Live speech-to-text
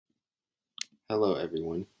Hello,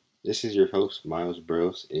 everyone. This is your host, Miles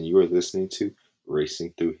Burrows, and you are listening to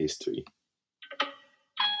Racing Through History.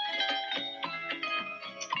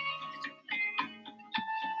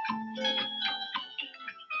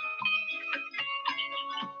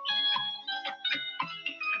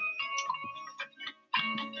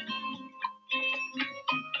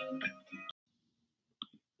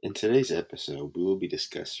 In today's episode, we will be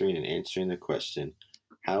discussing and answering the question,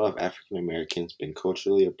 how have African Americans been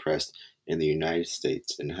culturally oppressed in the United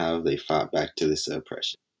States, and how have they fought back to this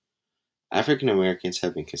oppression? African Americans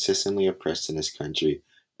have been consistently oppressed in this country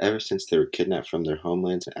ever since they were kidnapped from their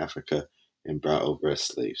homelands in Africa and brought over as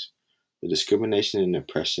slaves. The discrimination and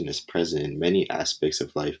oppression is present in many aspects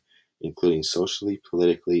of life, including socially,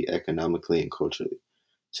 politically, economically, and culturally.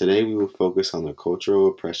 Today, we will focus on the cultural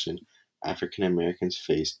oppression African Americans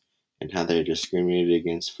face and how they are discriminated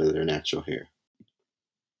against for their natural hair.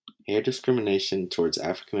 Hair discrimination towards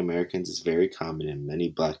African Americans is very common, and many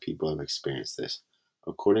black people have experienced this.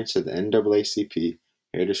 According to the NAACP,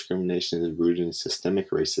 hair discrimination is rooted in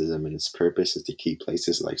systemic racism, and its purpose is to keep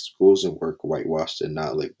places like schools and work whitewashed and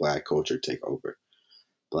not let black culture take over.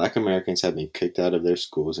 Black Americans have been kicked out of their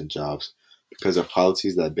schools and jobs because of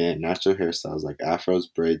policies that ban natural hairstyles like afros,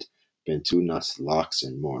 braids, bantu knots, locks,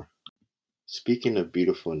 and more. Speaking of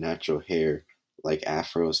beautiful natural hair like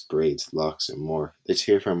afros, braids, locks, and more, let's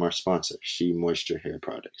hear from our sponsor, She Moisture Hair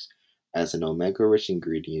Products. As an omega-rich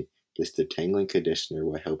ingredient, this detangling conditioner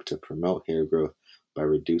will help to promote hair growth by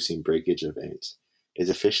reducing breakage of ends. It's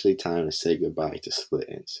officially time to say goodbye to split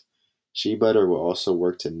ends. Shea butter will also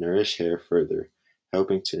work to nourish hair further,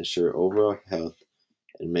 helping to ensure overall health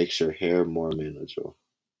and make sure hair more manageable.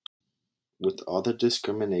 With all the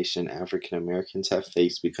discrimination African Americans have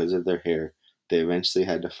faced because of their hair, they eventually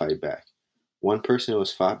had to fight back. One person who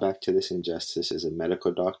has fought back to this injustice is a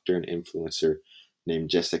medical doctor and influencer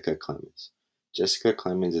named Jessica Clemens. Jessica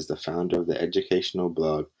Clemens is the founder of the educational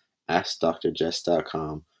blog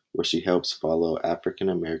AskDrJess.com, where she helps follow African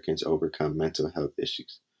Americans overcome mental health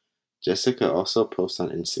issues. Jessica also posts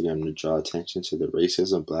on Instagram to draw attention to the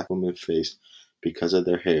racism black women face because of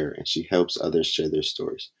their hair, and she helps others share their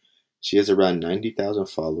stories. She has around 90,000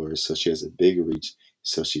 followers, so she has a big reach,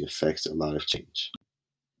 so she affects a lot of change.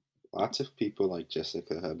 Lots of people like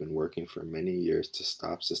Jessica have been working for many years to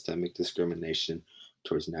stop systemic discrimination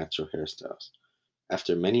towards natural hairstyles.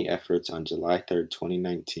 After many efforts, on July 3,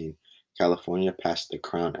 2019, California passed the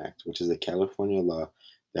Crown Act, which is a California law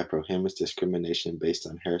that prohibits discrimination based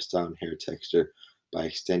on hairstyle and hair texture by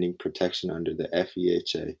extending protection under the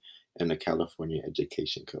FEHA and the California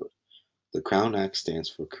Education Code. The Crown Act stands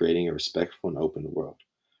for Creating a Respectful and Open World.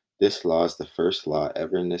 This law is the first law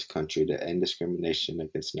ever in this country to end discrimination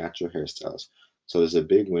against natural hairstyles, so it's a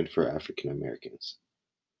big win for African Americans.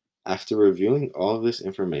 After reviewing all of this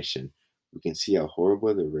information, we can see how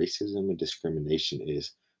horrible the racism and discrimination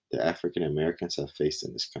is that African Americans have faced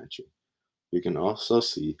in this country. We can also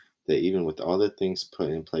see that even with all the things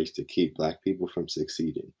put in place to keep black people from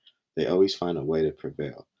succeeding, they always find a way to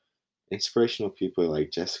prevail. Inspirational people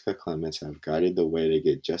like Jessica Clemens have guided the way to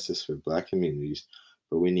get justice for black communities,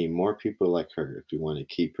 but we need more people like her if we want to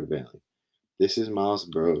keep prevailing. This is Miles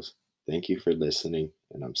Burrows. Thank you for listening,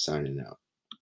 and I'm signing out.